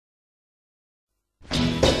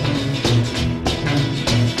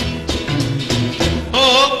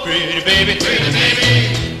pretty baby,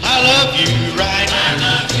 I love you right. I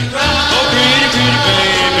love you right. Oh, pretty, pretty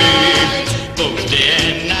baby, both day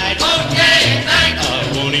and night. Both day and night.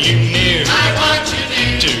 I want you near I want you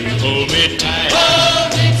near. to hold me tight.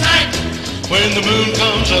 Hold me tight. When the moon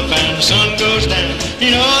comes up and the sun goes down,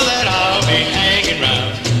 you know that I'll be hanging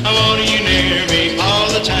round. I want you near me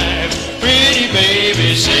all the time. Pretty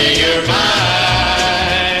baby, say you're mine.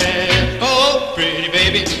 Oh, pretty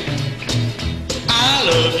baby, I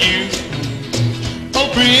love you. Oh,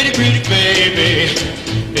 pretty, pretty baby,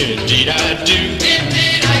 indeed I do.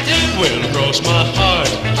 Indeed I do. Well, across my heart,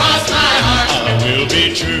 Cross my heart. I will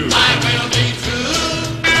be true. I will be true.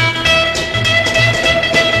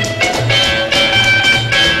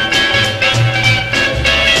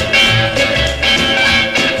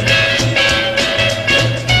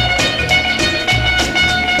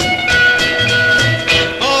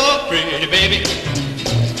 Oh, pretty baby,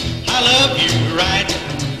 I love you right.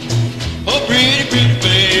 Oh, pretty, pretty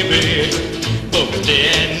baby, both day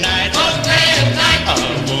and night. Both day and night. I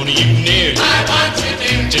want you near I want you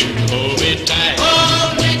near. to hold me tight.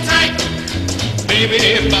 Hold me tight.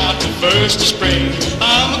 Baby, about the first of spring,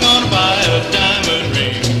 I'm gonna buy a diamond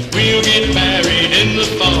ring. We'll get married in the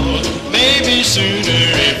fall, maybe sooner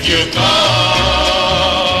if you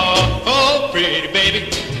call. Oh, pretty baby,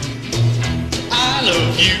 I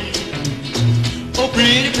love you. Oh,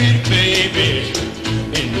 pretty, pretty baby,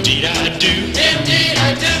 indeed I do. Indeed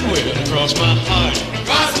I do. Well, across my heart,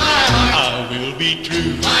 Cross my heart. I will be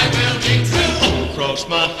true. I will be true. Oh, across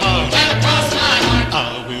my heart, Well, across my heart.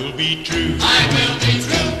 I will be true. I will be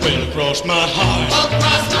true. Well, across my heart,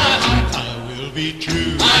 Across my heart. I will be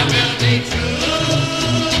true. I will be true.